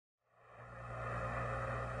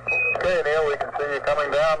Okay, Neil, we can see you coming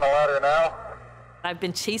down the ladder now. I've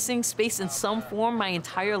been chasing space in some form my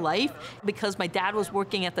entire life because my dad was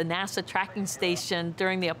working at the NASA tracking station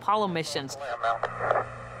during the Apollo missions.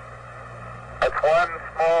 That's one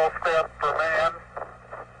small step for man.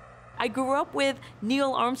 I grew up with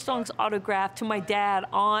Neil Armstrong's autograph to my dad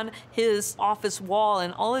on his office wall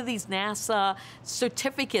and all of these NASA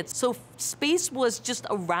certificates. So space was just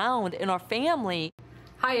around in our family.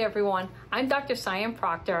 Hi everyone, I'm Dr. Sian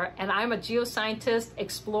Proctor, and I'm a geoscientist,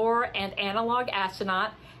 explorer, and analog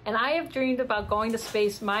astronaut, and I have dreamed about going to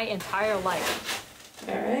space my entire life.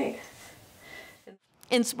 All right.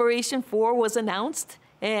 Inspiration 4 was announced,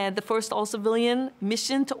 and the first all-civilian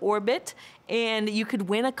mission to orbit, and you could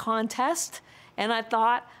win a contest, and I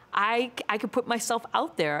thought I could put myself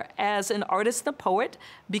out there as an artist and a poet,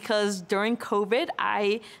 because during COVID,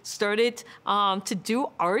 I started to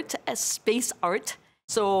do art, as space art.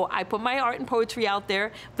 So I put my art and poetry out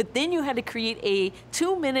there, but then you had to create a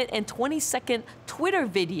 2-minute and 20-second Twitter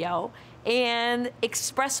video and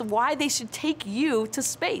express why they should take you to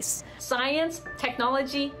space. Science,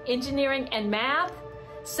 technology, engineering, and math,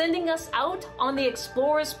 sending us out on the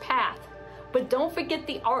explorer's path. But don't forget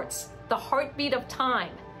the arts, the heartbeat of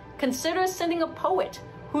time. Consider sending a poet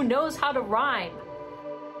who knows how to rhyme.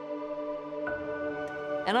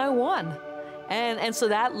 And I won. And so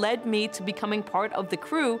that led me to becoming part of the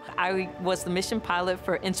crew. I was the mission pilot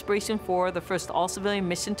for Inspiration 4, the first all-civilian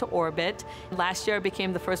mission to orbit. Last year, I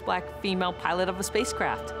became the first Black female pilot of a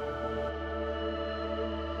spacecraft.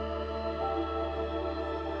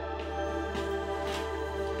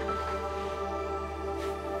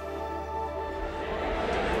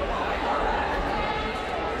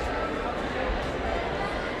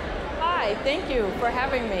 Thank you for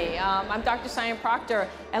having me. I'm Dr. Sian Proctor,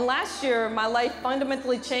 and last year my life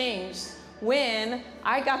fundamentally changed when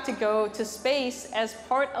I got to go to space as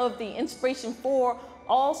part of the Inspiration 4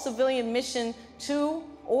 all-civilian mission to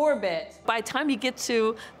orbit. By the time you get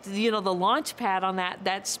to, the launch pad on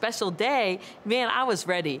that special day, man, I was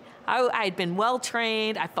ready. I had been well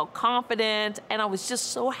trained, I felt confident, and I was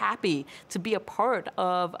just so happy to be a part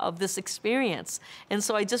of this experience. And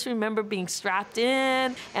so I just remember being strapped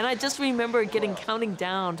in, and I just remember counting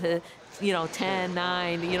down to 10,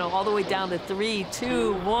 9, all the way down to 3,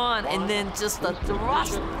 2, 1, and then just the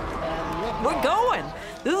thrust. We're going.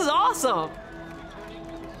 This is awesome.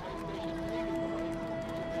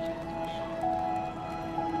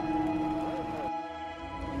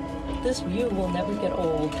 This view will never get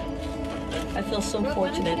old. I feel so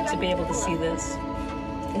fortunate to be able to see this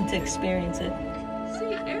and to experience it.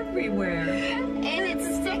 See everywhere. And it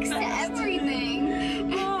sticks to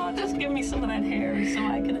everything. Oh, just give me some of that hair so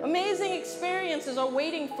I can... Amazing experiences are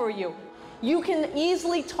waiting for you. You can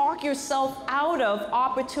easily talk yourself out of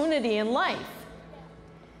opportunity in life.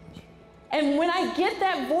 And when I get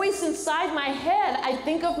that voice inside my head, I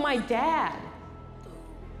think of my dad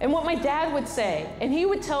and what my dad would say. And he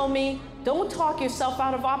would tell me, don't talk yourself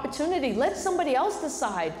out of opportunity. Let somebody else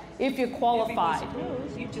decide if you're qualified.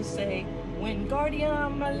 You just say,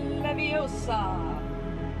 Wingardium Leviosa.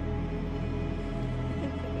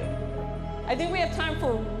 I think we have time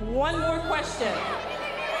for one more question.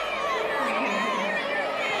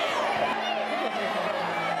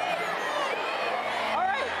 All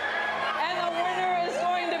right, and the winner is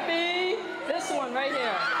going to be this one right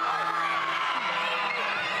here.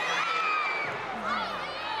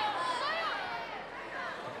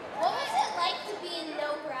 What was it like to be in no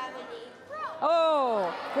gravity?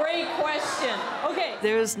 Oh, great question. Okay.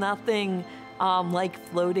 There's nothing like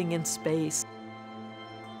floating in space.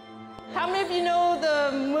 How many of you know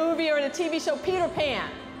the movie or the TV show Peter Pan,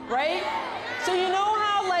 right? So you know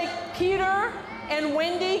how like Peter and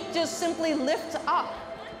Wendy just simply lift up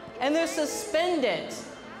and they're suspended.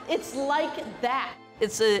 It's like that.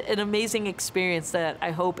 It's an amazing experience that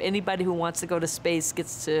I hope anybody who wants to go to space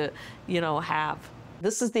gets to, have.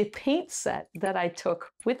 This is the paint set that I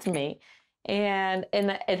took with me, and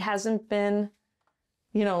it hasn't been,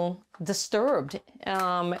 disturbed.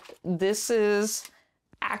 This is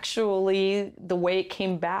actually the way it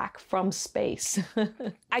came back from space.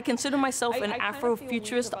 I consider myself an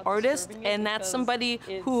afrofuturist artist, and that's somebody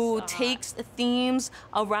who takes themes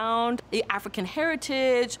around the African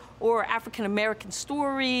heritage or African American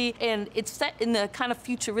story, and it's set in a kind of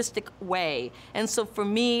futuristic way. And so for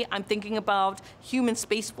me, I'm thinking about human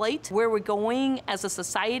spaceflight, where we're going as a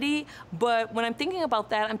society, but when I'm thinking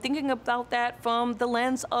about that, I'm thinking about that from the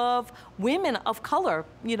lens of women of color,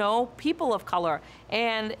 people of color.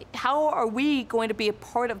 And how are we going to be a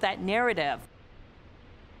part of that narrative?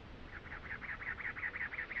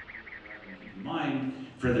 Mind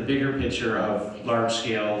for the bigger picture of large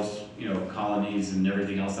scales, colonies and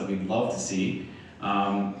everything else that we'd love to see.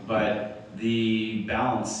 But the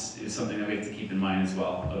balance is something that we have to keep in mind as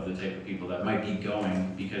well, of the type of people that might be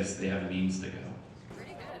going because they have the means to go.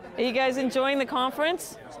 Are you guys enjoying the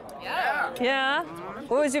conference? Yeah. Yeah?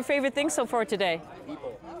 What was your favorite thing so far today?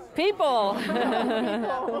 People.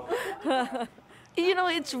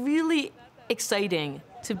 It's really exciting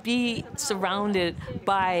to be surrounded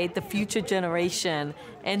by the future generation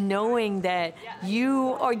and knowing that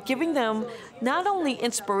you are giving them not only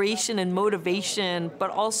inspiration and motivation,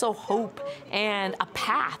 but also hope and a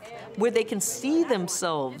path where they can see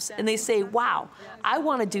themselves and they say, wow, I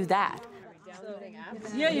want to do that.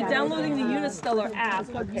 Yeah, you're downloading the Unistellar app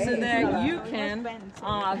so that you can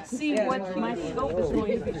see what my scope is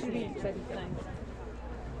going to be.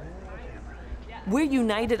 We're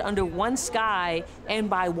united under one sky and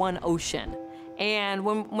by one ocean. And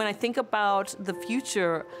when I think about the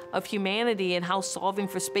future of humanity and how solving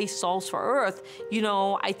for space solves for Earth,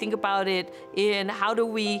 I think about it in how do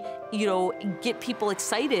we, get people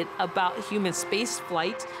excited about human space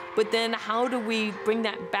flight, but then how do we bring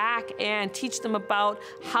that back and teach them about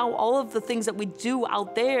how all of the things that we do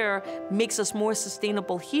out there makes us more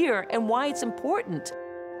sustainable here and why it's important.